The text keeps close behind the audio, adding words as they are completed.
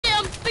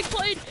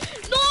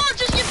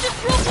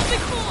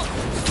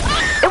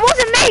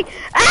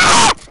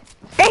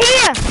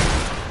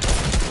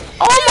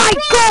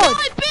my god!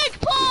 My big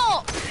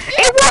pot!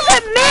 It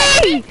wasn't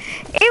me!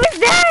 It was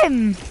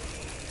them!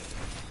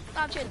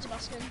 I'm changing my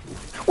skin.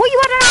 What,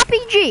 you had an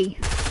RPG?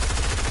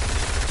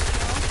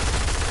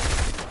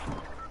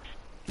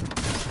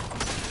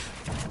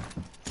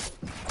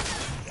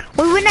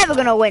 Well, we're never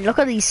gonna win. Look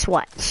at these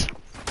sweats.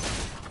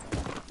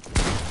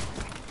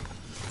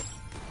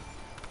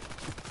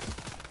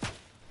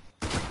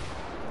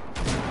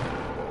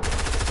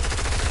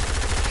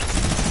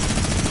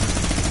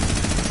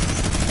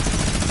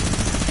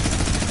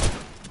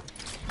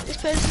 This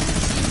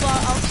person's Evo,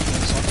 I'll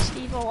screenshot this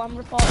Evo, I'm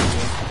reporting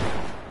you.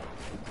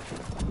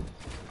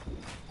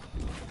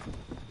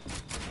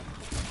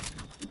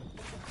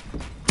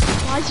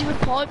 Why did you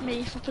report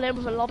me for playing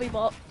with a lobby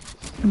bot?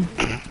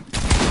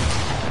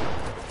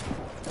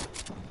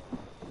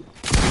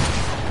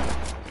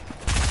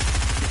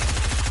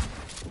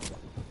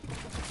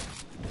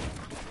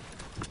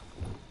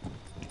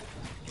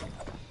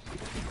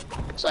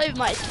 It's not even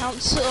my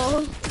account,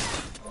 so...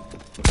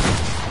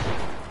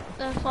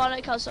 The Fortnite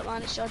account's not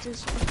mine, it's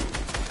George's.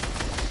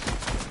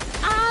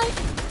 I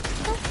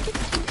don't give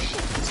two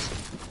shits.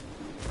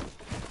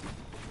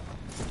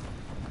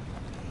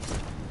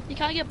 You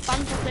can't get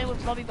banned for playing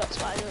with lobby bots,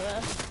 by the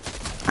way.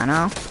 I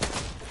know.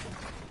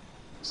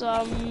 So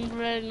I'm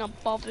really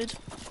not bothered.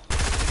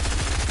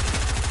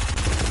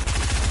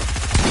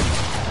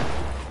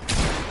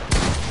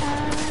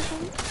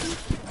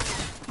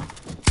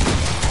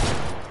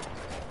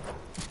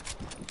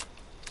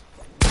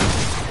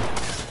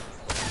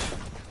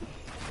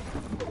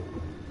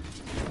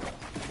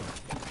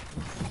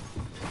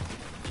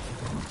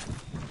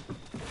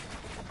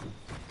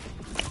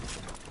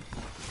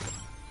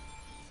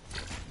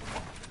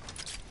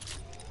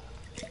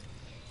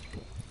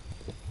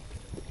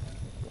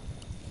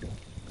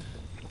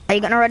 Are you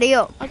gonna ready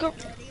up?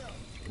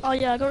 Oh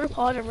yeah, I got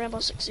reported in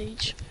Rainbow Six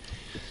Siege.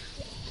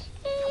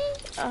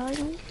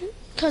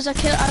 Cause I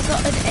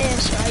got an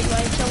ace, right, where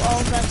I killed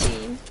all of their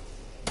team.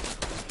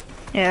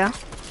 Yeah.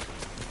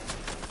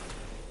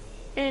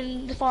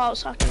 In the Fallout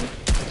hacking.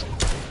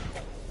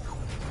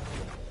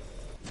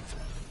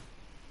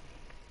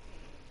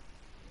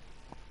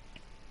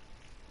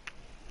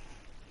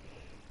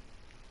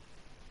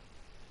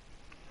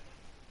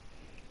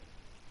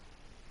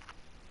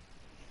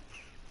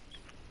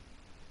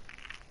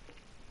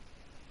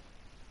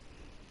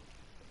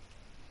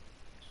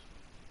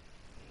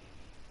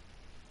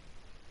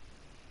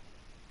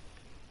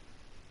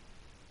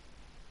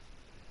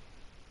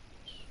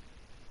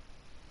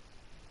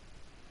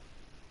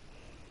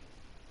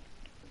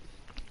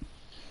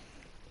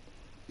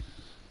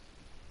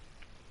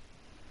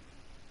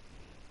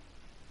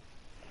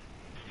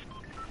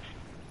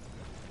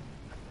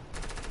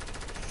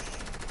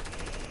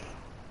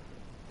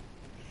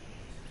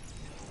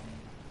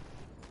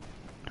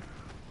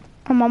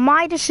 Oh, my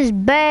Midas is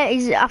bare.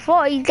 I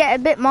thought he'd get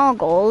a bit more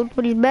gold,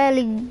 but he's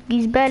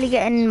barely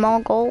getting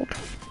more gold.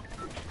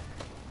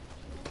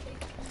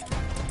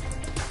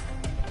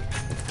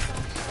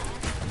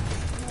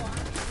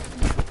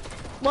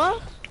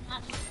 What?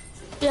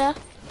 Yeah.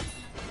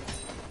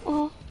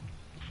 Oh.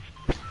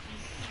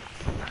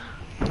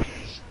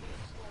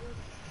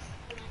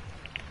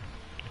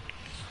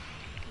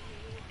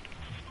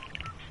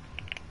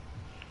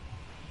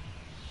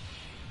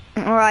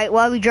 Alright,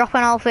 where are we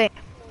dropping Alfie?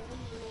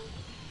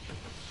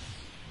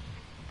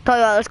 Tell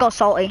you what, let's go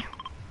salty.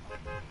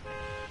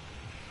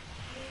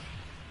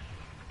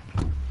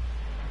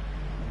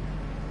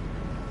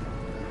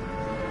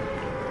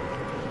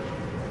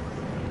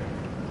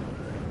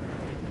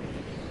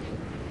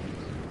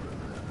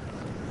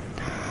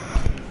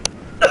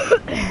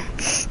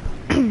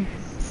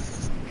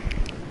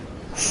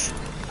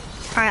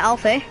 Alright,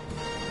 Alfie.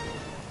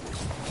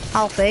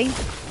 Alfie.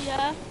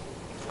 Yeah.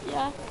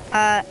 Yeah.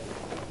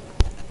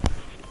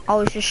 I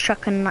was just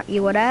checking that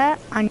you were there,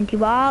 and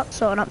you are,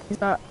 so that means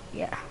that,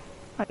 yeah,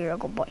 you're a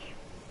good boy.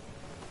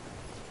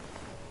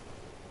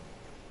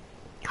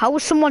 How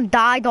has someone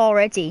died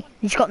already?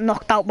 He's got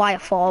knocked out by a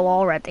fall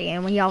already,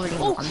 and we haven't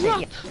even won it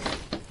yet.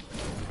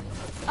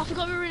 I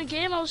forgot we were in a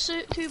game, I was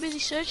too busy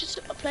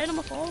searching, playing on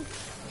my phone.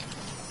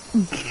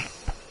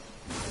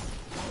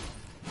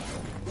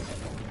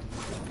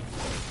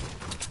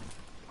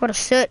 Gotta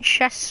search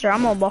chests or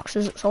ammo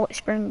boxes at Salty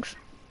Springs.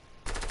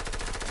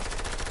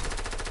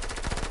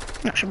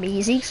 That should be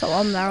easy, so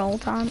I'm there all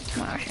the time.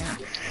 Well, yeah.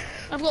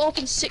 I've got to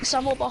open 6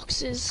 ammo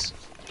boxes.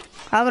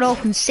 I've got to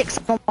open 6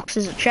 ammo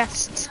boxes at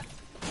chests.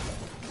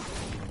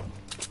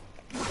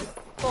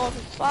 4 and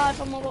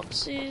 5 ammo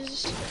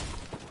boxes.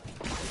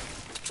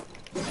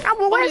 Ah,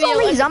 well, where's all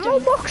these ammo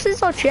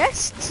boxes or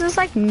chests? There's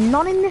like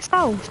none in this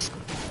house.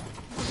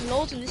 There's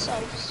loads in this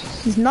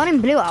house. There's none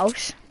in Blue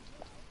House.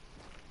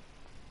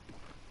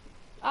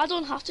 I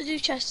don't have to do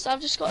chests,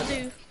 I've just got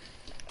to do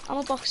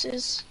ammo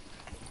boxes.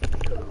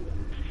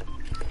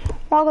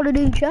 What I gotta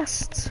do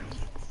chests?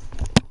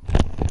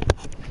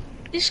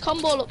 This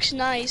combo looks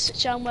nice,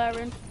 which I'm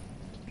wearing.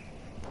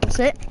 That's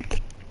it.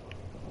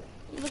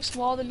 It looks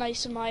more than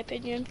nice in my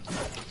opinion.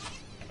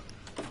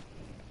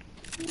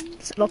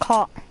 Does it look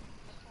hot?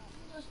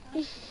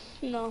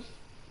 No.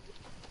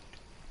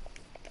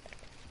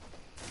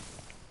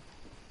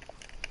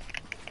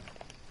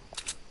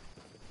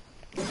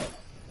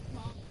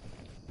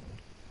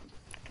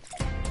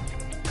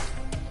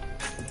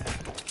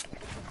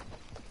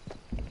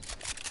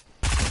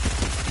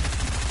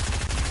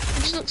 It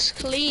just looks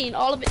clean.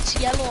 All of it's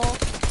yellow.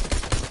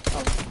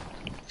 I'll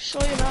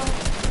show you now.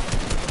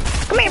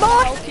 Come here, boy.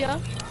 Help you.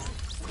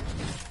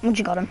 What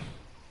you got him?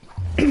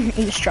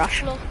 He was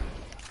trash. Look.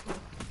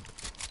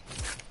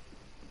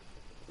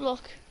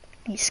 Look.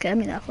 You scared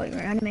me there. I thought you were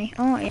an enemy.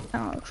 Oh yeah,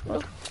 that looks good.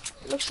 Look.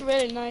 It looks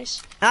really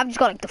nice. I've just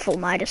got like the full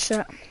Midas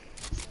set.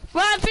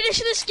 Right, I'm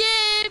finishing this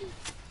game.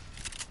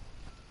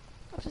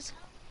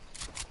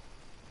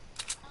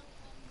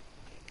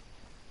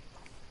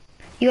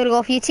 You gotta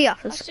go for your tea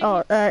after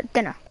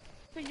dinner.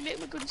 Can you make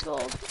my guns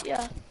gold?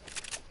 Yeah.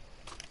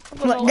 I've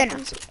got What, more dinner?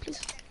 weapons,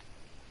 please.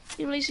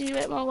 You release and you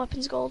make my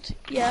weapons gold.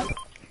 Yeah.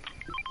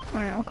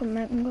 Alright, I'll come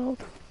make them gold.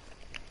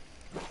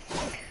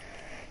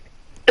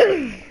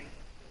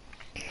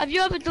 Have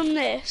you ever done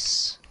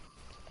this?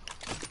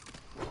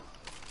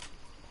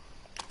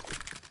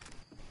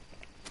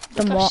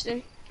 Done what?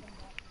 Question.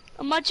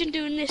 Imagine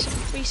doing this with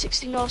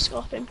 360 no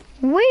scoping.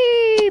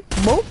 Wee!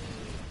 Boop!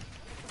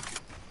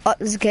 Oh,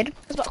 there's a kid.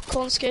 It's about a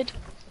corn skid.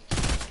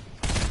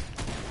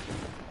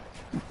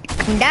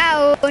 Come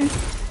down!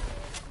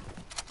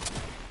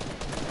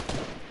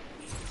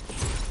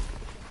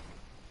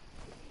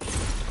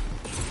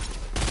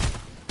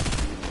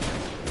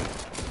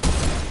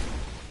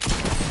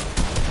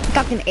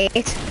 Fucking 8.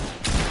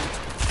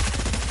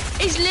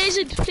 He's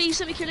lasered, please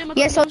let me kill him. I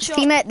Yes, got I'll one shot.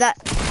 teammate that.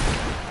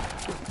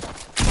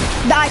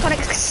 The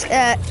iconic,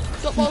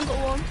 Got one, got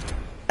one.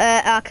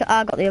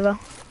 I got the other.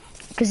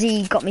 Because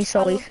he got me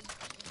so weak.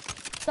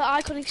 The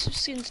iconic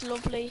skin's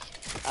lovely.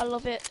 I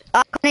love it.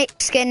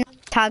 Iconic skin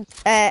tag,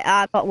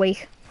 I got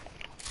weak.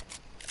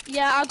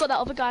 Yeah, I got that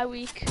other guy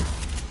weak.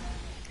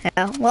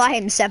 Yeah, well I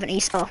hit him 70,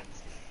 so.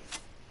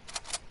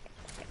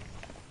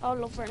 I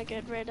love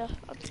Renegade Raider.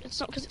 It's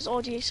not because it's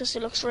OG, it's just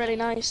it looks really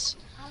nice.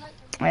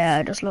 Yeah,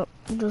 it does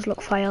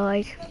look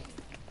fire-like.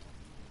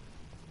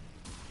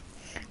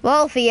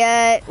 Wolfie,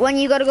 when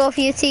you gotta go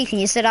for your tea, can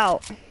you sit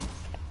out?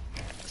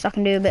 So I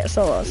can do a bit of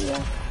solos.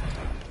 Yeah.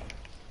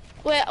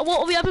 Wait, what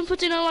are we having for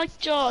dinner like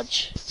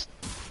George?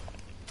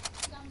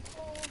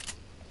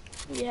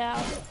 Yeah.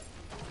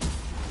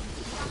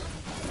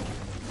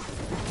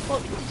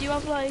 What, did you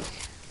have like...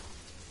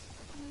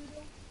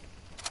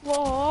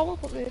 Whoa,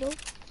 what noodle?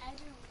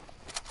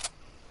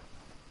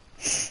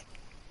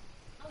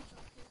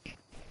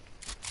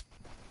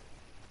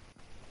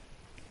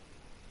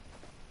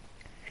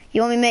 You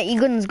want me to make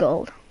your guns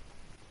gold?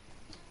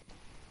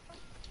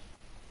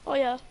 Oh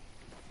yeah.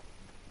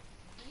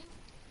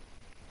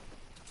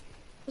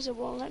 Because it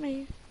won't let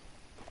me.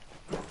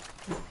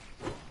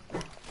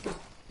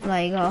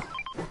 There you go.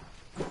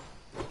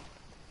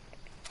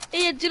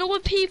 Yeah, do you know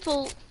when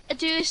people do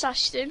this,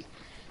 Ashton?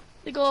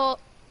 They go,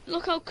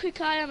 look how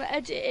quick I am at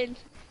editing.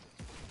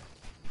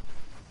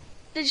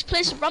 They just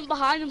place a ramp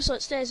behind them so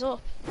it stays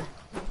up.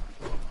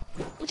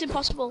 It's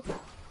impossible.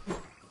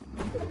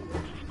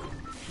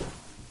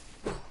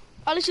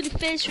 I literally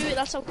phased through it,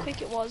 that's how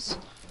quick it was.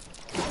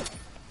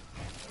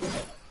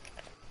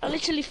 I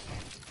literally,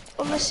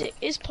 unless it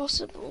is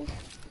possible.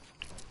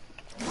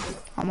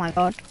 Oh my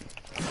god.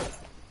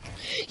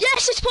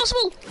 Yes, it's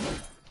possible!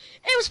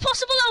 It was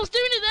possible, I was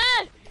doing it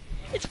there!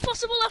 It's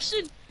possible,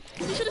 Ashton!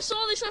 You should have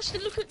saw this,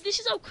 Ashton. Look, this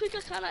is how quick I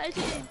can at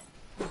editing.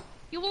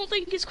 You won't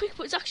think it's quick,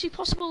 but it's actually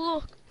possible,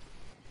 look.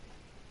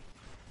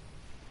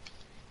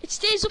 It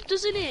stays up,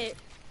 doesn't it?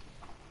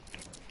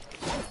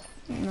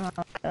 No,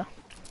 okay.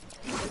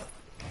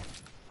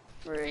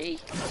 3,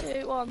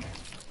 2, 1.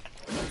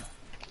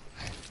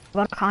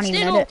 God, I can't even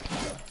Stay edit.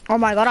 Oh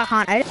my god, I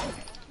can't edit.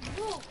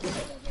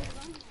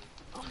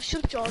 Oh,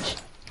 shut up, George.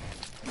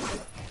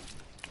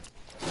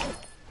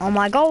 Oh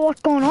my god,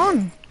 what's going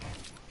on?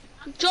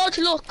 George,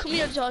 look. Come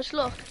here, George,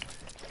 look.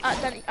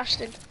 Danny,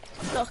 Ashton,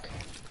 look.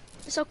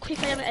 That's how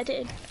quick I am at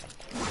editing.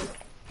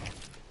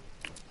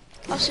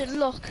 Ashton,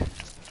 look.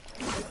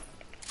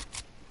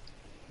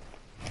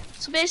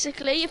 So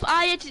basically, if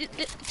I edit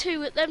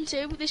them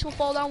two, this will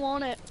fall down,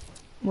 won't it?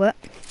 What?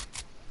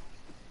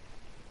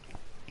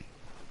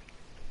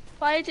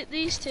 If I edit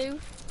these two,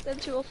 them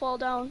two will fall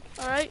down,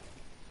 alright?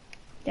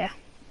 Yeah.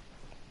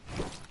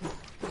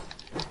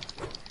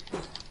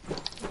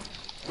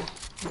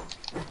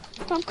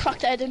 I'm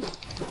cracked at editing.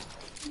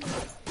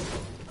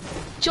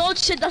 George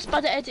said that's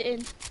bad at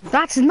editing.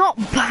 That's not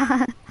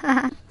bad.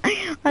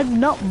 That's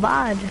not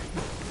bad.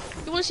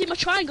 You want to see my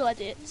triangle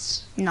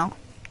edits? No.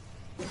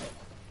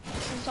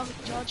 I'm talking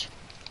to George.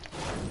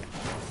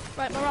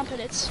 Right, my ramp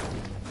edits.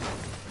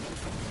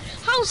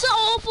 How's that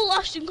awful,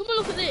 Ashton? Come and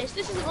look at this.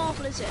 This isn't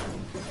awful, is it?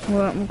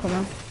 Well, I'm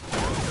coming.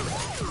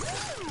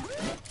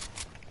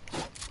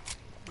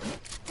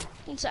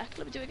 One sec,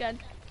 let me do it again.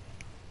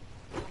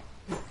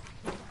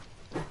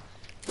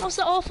 How's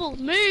that awful?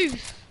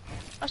 Move!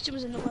 Ashton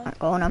was in the way. Right,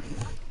 go on then.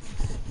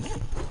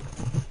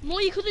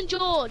 More you couldn't,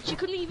 George. You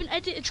couldn't even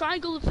edit a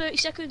triangle in 30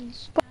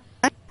 seconds.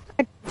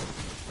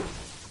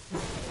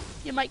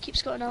 Your mic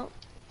keeps going out.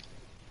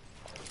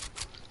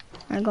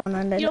 I'm going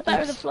under. You're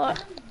better than Flo. I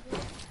don't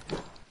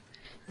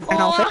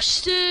Oh, think-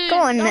 Ashton! Go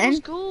on, that then. was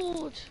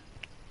good.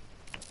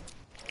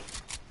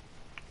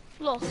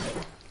 Look.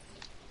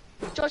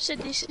 George said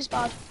this is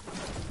bad.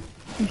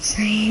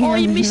 See, Oh,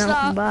 you there's missed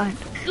nothing that.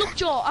 bad. Look,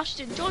 Joe,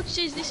 Ashton. George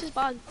says this is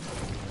bad.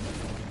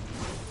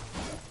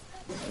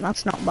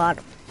 That's not bad.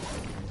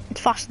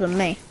 It's faster than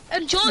me.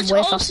 And George Way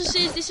also faster.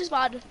 says this is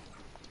bad.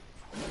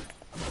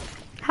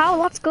 How?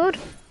 That's good.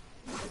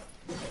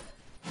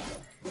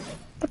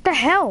 What the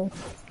hell?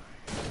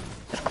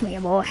 Just come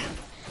here, boy.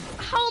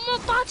 How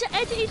am I bad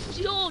at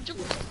editing, George? I'm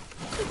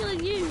quicker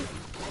than you.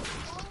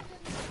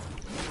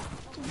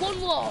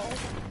 One wall.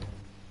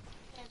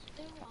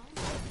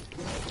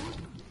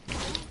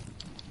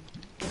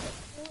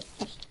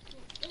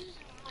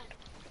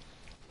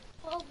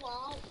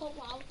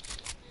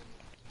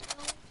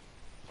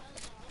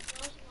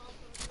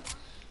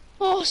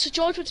 Oh, so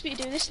George wants me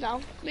to do this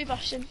now. Move,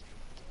 Ashton.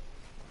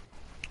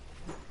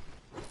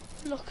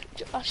 Look,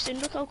 Ashton,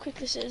 look how quick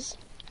this is.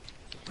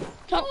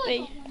 Can't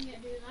be.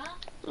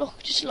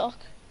 Look, just look.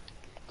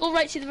 Go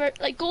right to the very,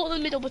 like, go to the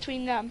middle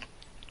between them.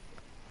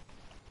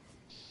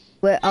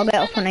 Wait, I'll get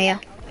up on here.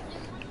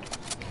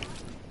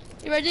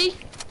 You ready?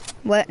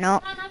 Wait,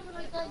 no.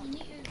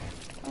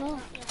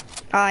 Oh.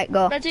 Alright,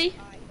 go. Ready?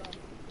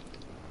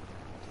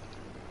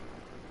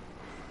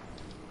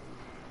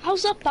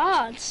 How's that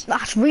bad?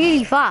 That's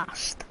really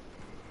fast.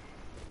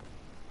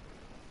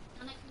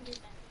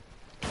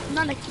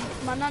 Nana,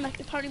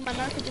 apparently my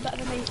Nana can do better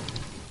than me.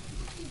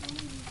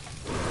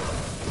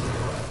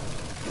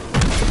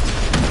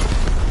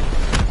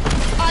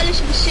 I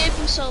literally saved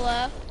him so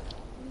there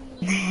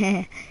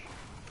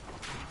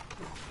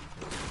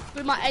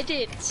with my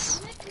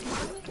edits.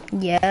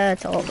 Yeah,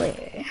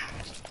 totally.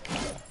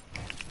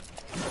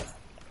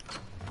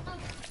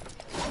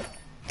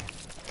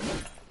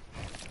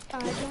 I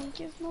don't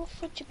give no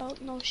fudge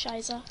about no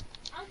shizer.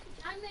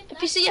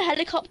 If you see a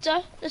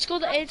helicopter, let's go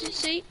to the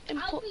agency and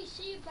put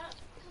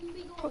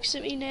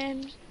proximity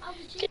names.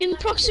 Can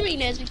proximity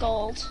names be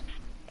gold?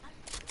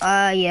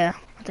 Yeah,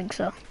 I think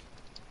so.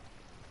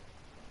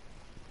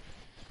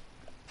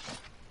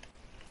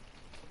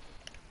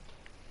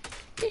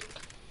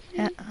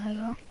 Yeah, there you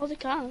go. Oh, they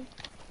can.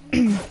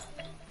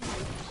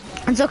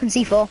 And so can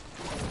C4.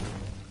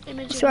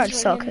 Image That's right,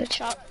 is so in the good.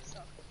 chat.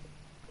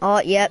 Oh,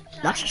 yep,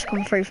 that's just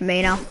coming through for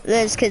me now.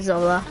 There's kids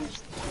over there.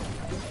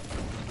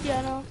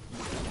 Yeah, no.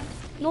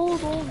 No,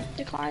 don't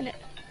decline it.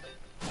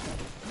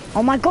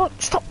 Oh my god,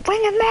 stop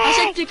ringing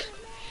I me!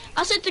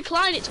 said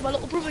decline it to my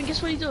little brother, and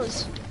guess what he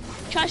does?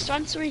 Tries to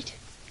answer it.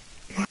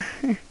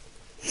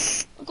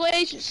 I'll go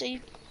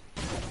agency.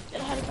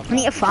 Get a helicopter. I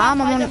need a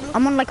farm,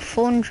 I'm on like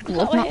 400 wood,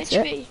 Look at that's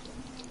it. HP.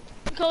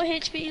 Look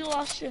at HP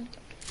last one.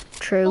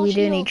 True, No we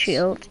do need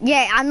shields. shields.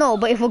 Yeah, I know,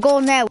 but if we're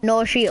going there with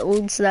no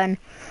shields, then...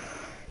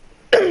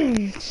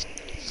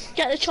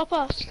 Get the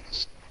chopper.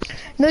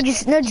 No,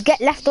 just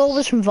get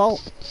leftovers from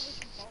Vault.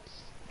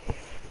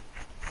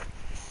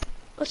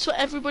 That's what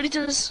everybody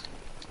does.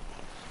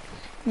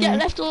 Get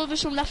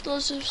leftovers from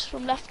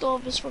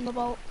the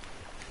vault.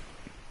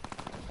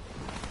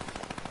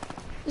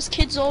 There's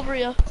kids over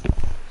here.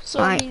 So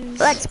it Right, means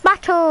let's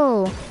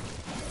battle!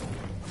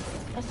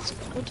 that's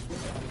good.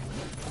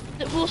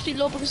 It must be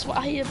low because what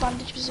I hear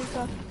bandage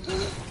bazooka.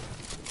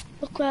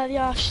 Look where they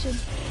are, Ashton.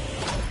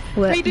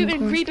 Wait,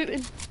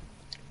 Rebooting.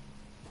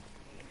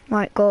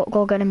 Right,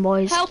 go get him,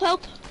 boys. Help. I'm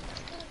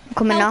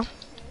coming help. now.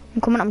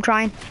 I'm coming, I'm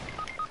trying.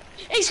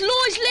 He's low,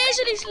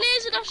 he's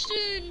lasered,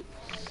 Ashton.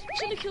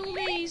 He's gonna kill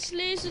me, he's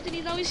lasered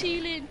and now he's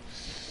healing.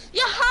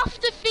 You have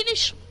to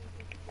finish.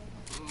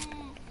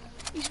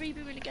 He's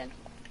rebooting again.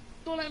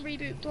 Don't let him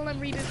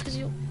reboot because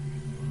he'll...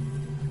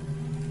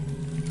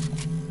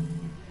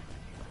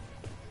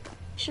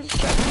 Shouldn't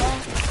strike there.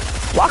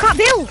 What, I can't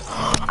build!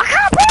 I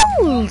can't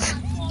build!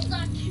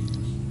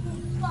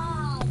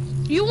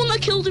 You want to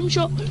killed him,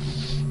 shot.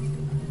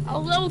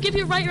 I'll give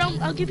you a right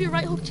round. I'll give you a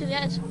right hook to the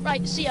head.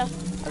 Right, see ya.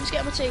 I'll just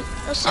get my tea.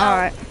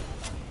 Alright.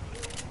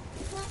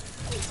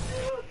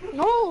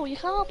 No, you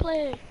can't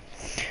play.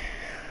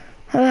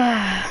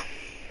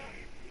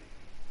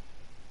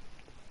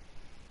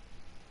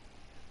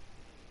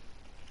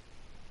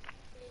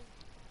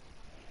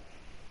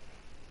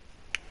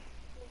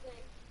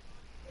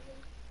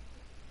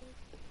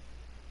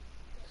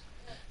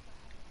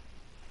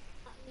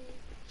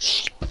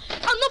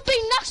 I'm not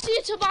being nasty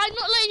to but I'm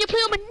not letting you play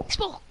on my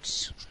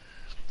Xbox.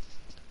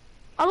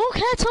 I don't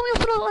care, tell me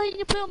if I'm not letting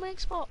you play on my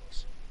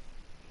Xbox.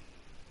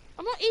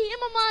 I'm not eating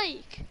my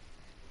mic.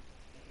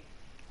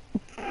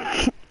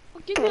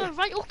 I'll give you a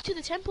right up to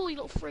the temple, you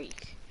little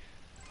freak.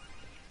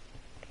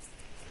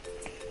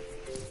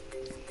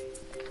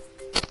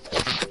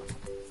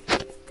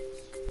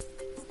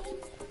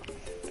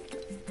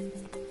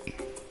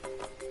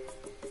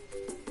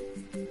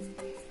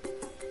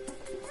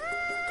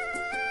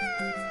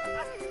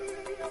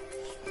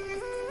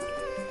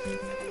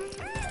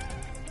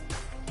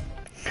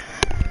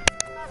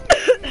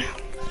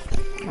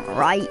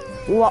 Right,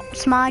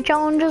 what's my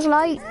challenges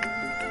like?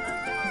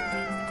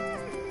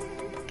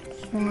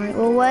 Right,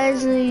 well,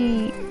 where's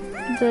the...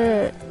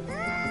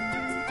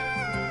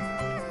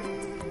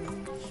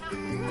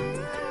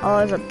 Oh,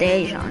 there's a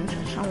daisy on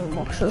some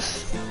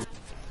boxes.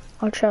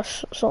 I'll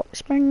just sort the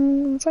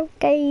springs,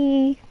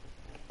 okay.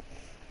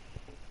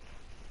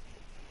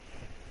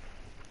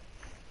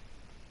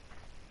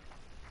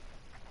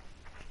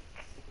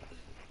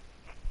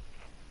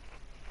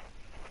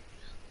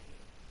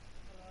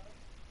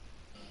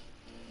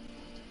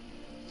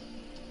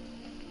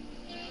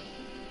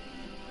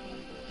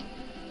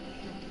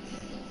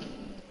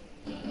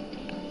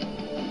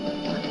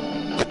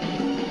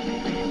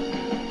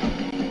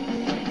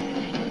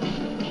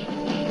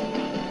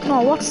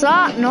 Oh, what's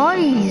that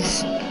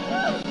noise?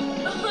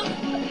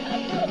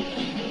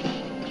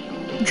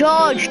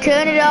 George,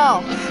 turn it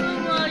off.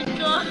 Oh my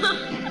god.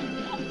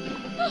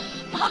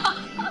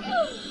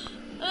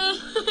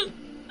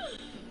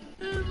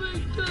 Oh my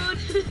god.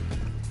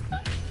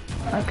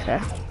 Okay.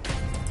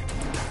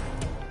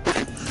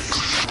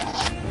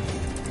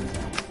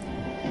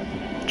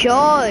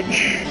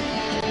 George.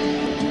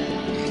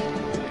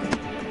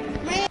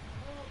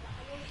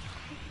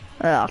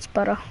 That's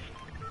better.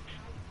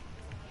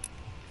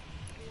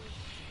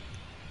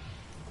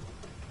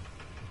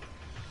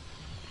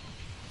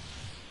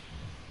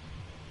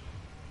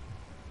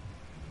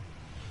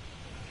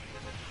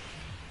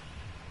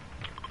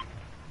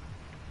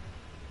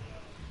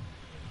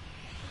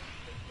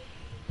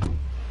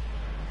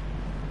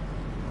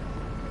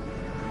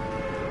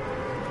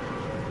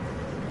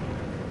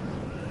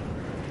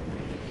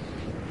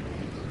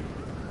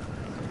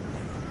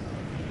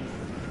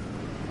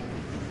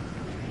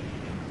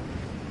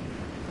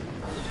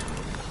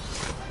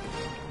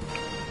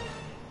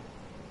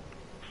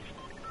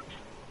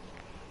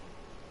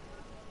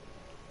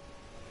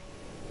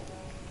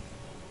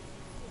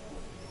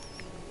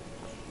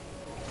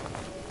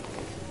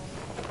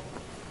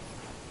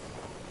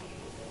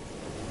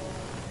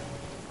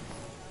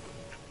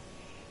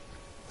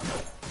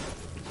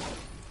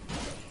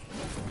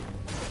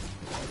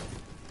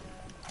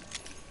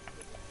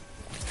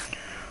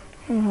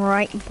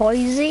 Right,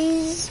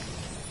 boysies.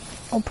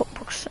 I'll put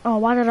books. Oh,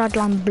 why did I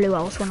land blue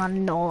house when I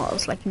know that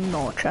was like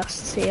no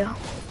chests here?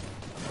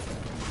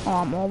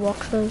 Oh, more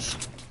boxes.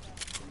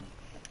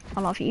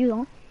 I love you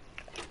though.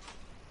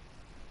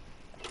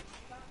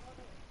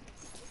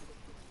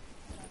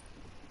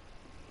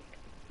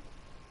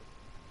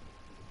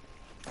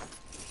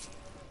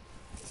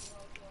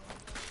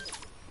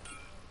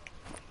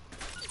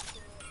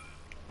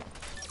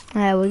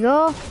 There we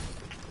go.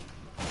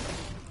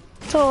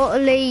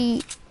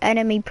 Totally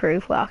enemy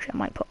proof. Well, actually, I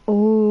might put.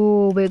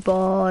 Oh, big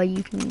boy,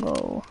 you can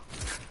go.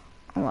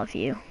 I love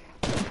you.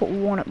 I'll put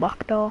one at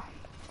back door.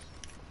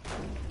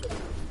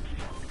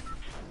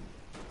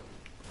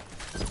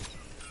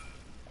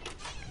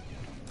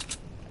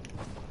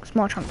 There's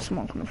more chance of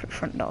someone coming through the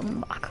front door than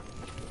the back.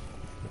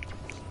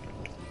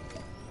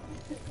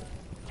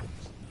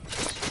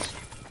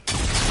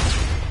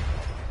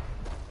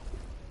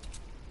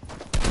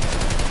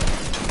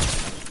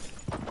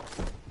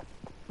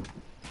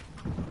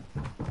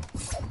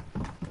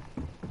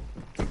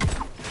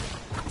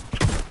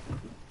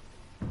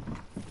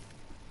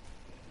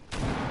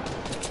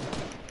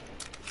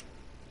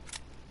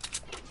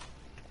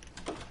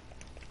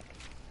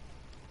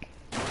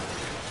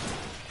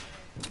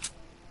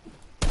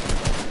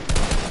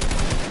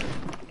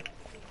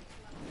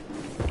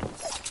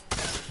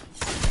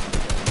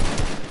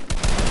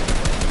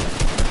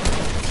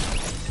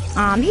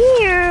 I'm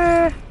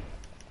here.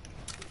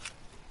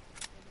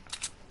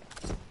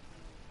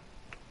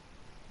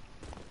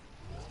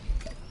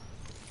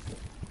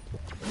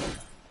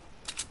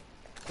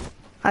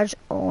 I just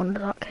owned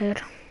that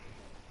kid.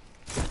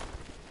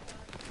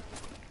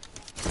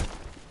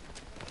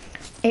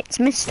 It's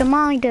Mr.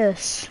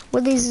 Midas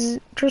with his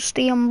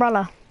trusty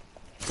umbrella.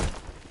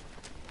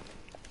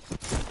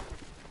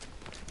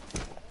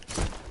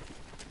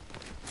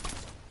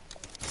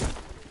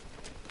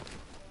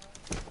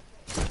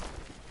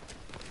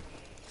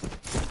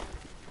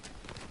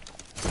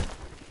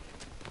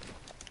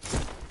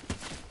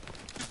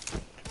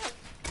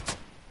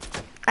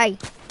 Hey,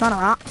 none of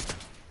that.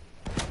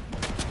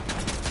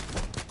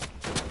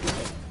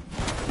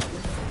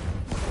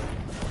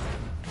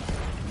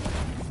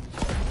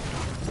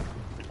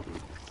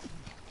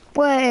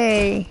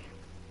 Way.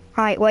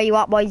 Right, where you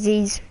at,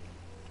 boysies?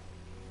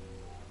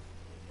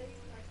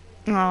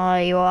 Oh,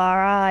 you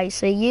are. I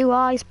see you.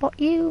 I spot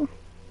you.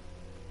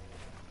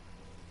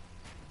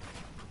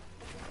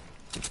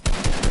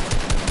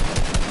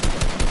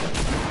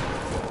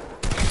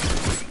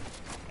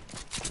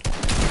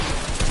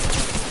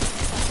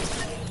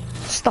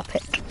 Stop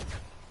it.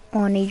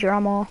 Oh, I need your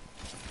ammo.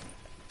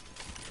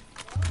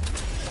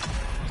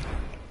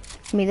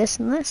 Give me this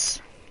and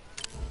this.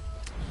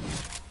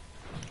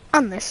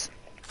 And this.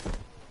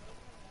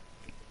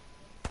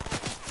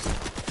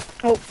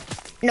 Oh,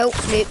 nope,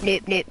 nope,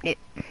 nope, nope, nope.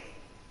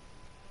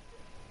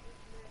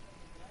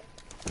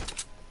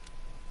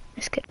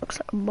 This kid looks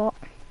like a bot.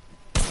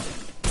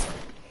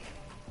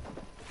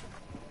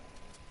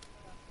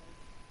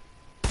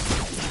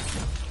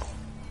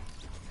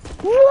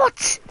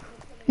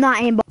 Nah,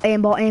 aimbot,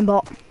 aimbot,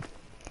 aimbot.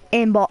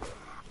 Aimbot.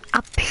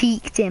 I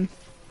peeked him.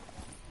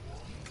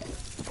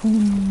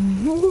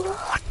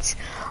 What?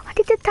 I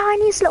did the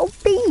tiniest little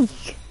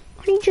peek.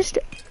 And he just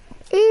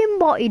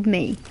aimbotted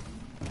me.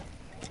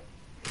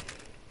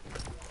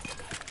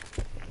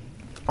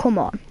 Come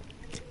on.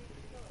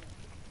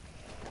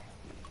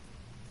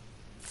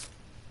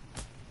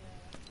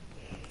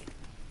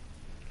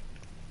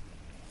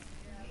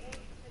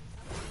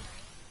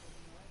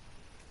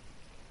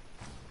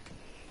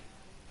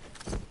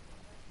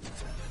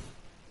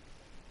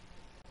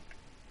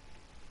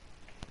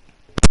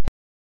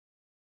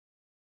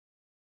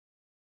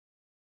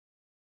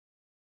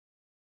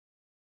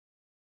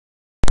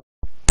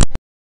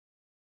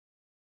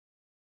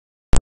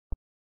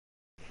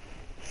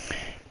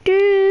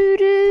 Do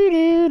do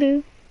do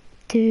do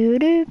do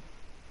do.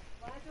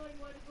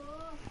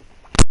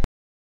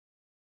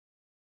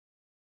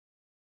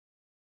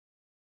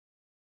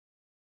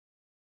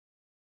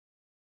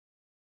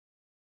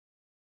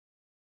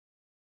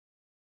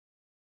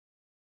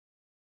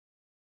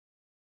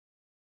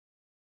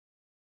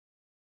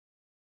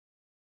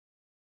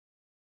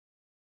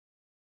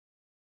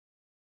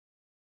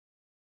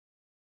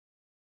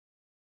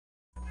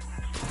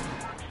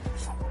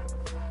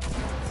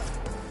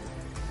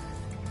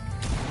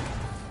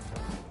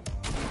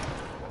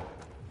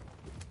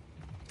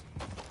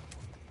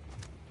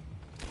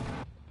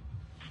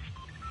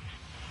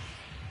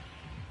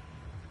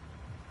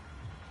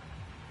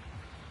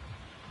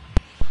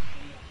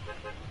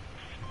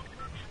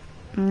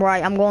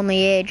 Right, I'm going the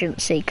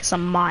agency because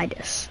I'm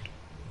Midas.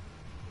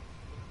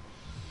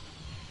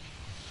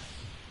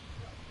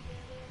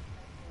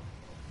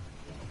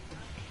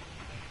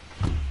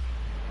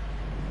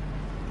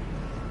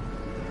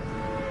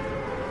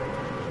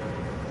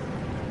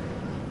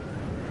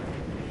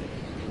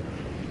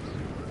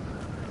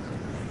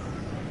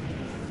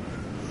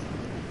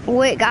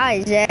 Wait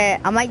guys,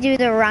 I might do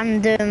the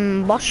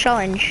random boss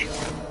challenge.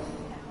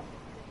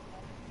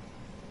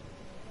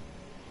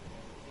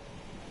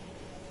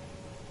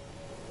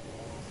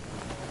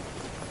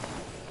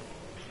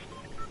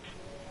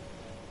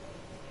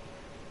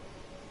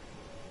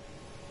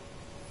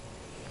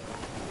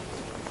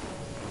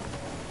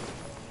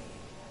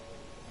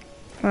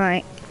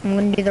 Right, I'm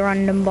gonna do the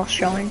random boss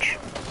challenge.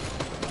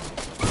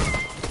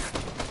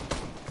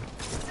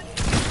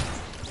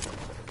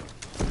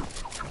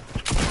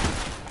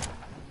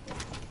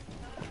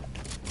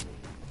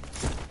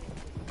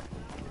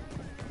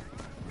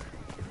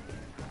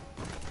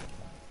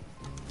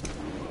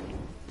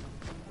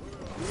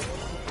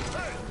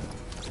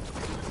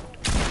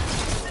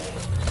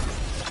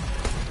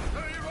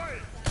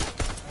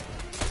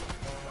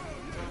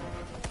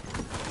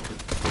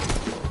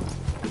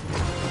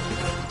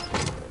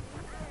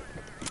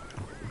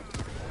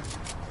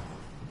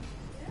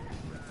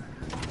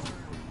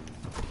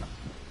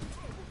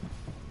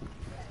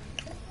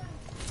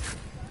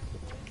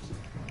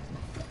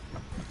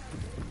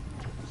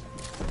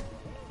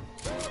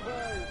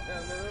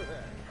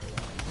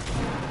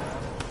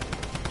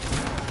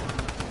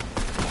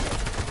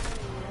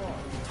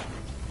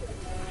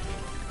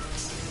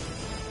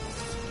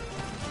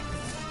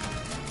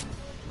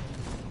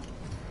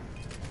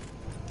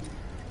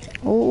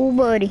 Oh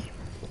buddy.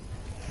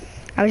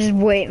 I was just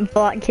waiting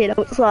for that kid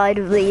outside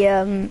of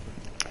the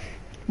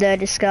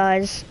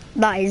disguise.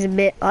 That is a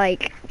bit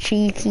like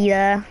cheeky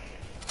there.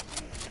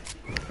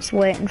 Just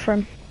waiting for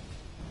him.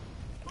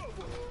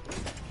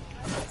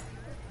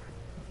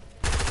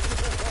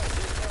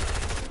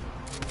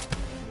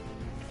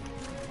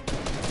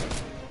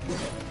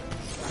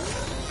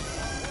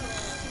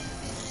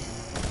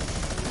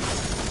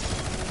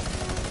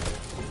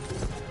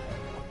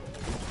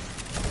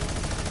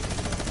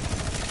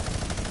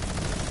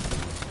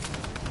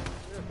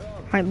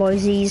 Right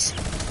boysies,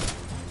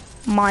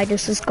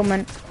 Midas is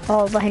coming,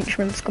 all the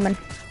henchmen's coming.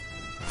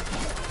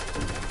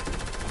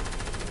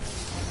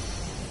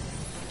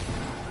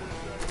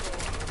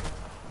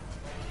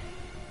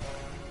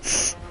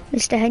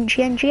 Mr.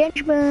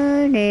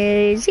 Henchman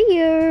is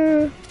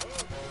here.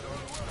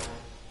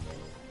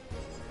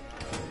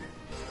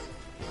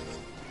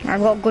 I've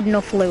got good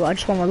enough loot, I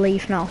just want to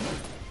leave now.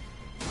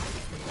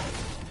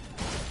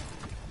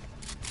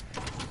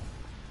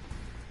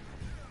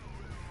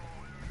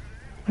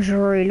 I just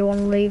really want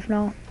to leave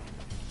now.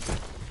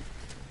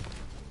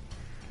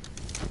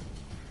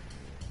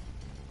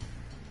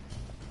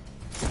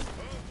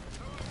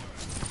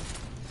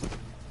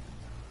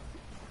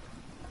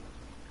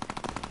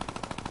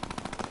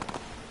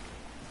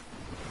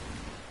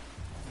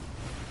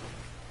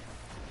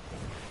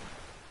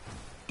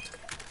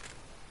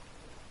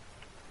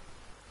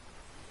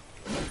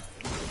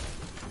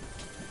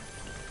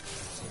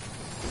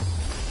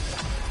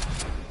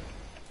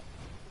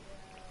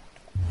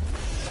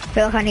 I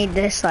feel like I need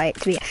this like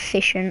to be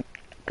efficient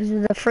because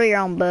of the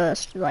 3-round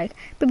burst, like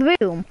boom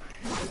boom.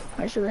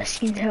 Right, so this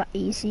seems to have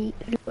easy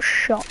little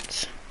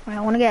shots. Right,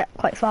 I want to get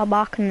quite far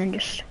back and then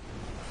just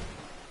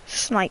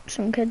snipe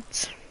some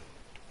kids.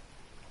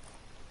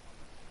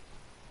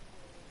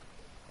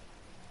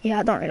 Yeah,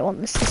 I don't really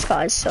want this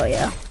disguise, so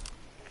yeah.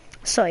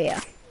 So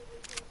yeah.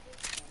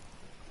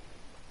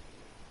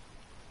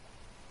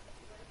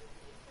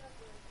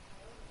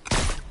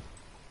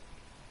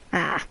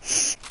 Ah.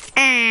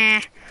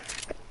 Ah.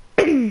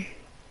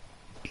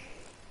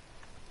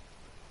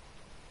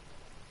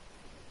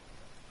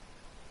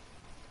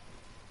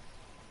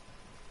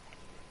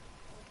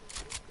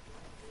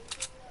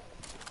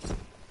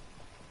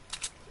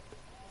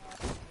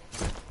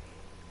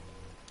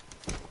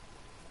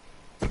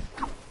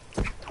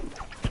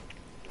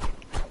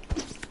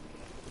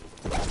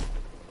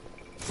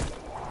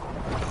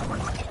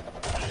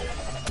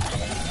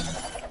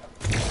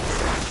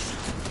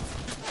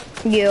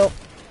 Yo,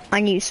 I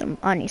knew something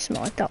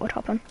like that would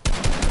happen.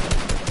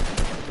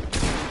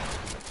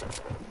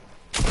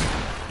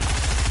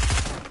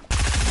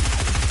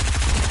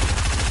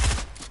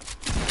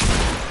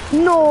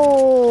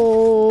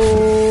 No,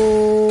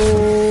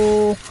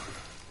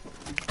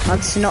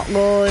 that's not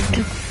good.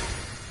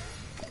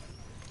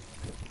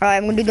 Alright,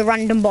 I'm gonna do the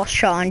random boss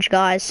challenge,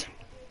 guys.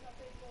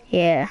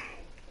 Yeah.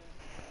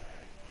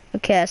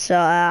 Okay, so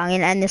I'm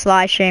gonna end this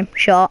live stream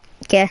short.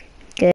 Okay.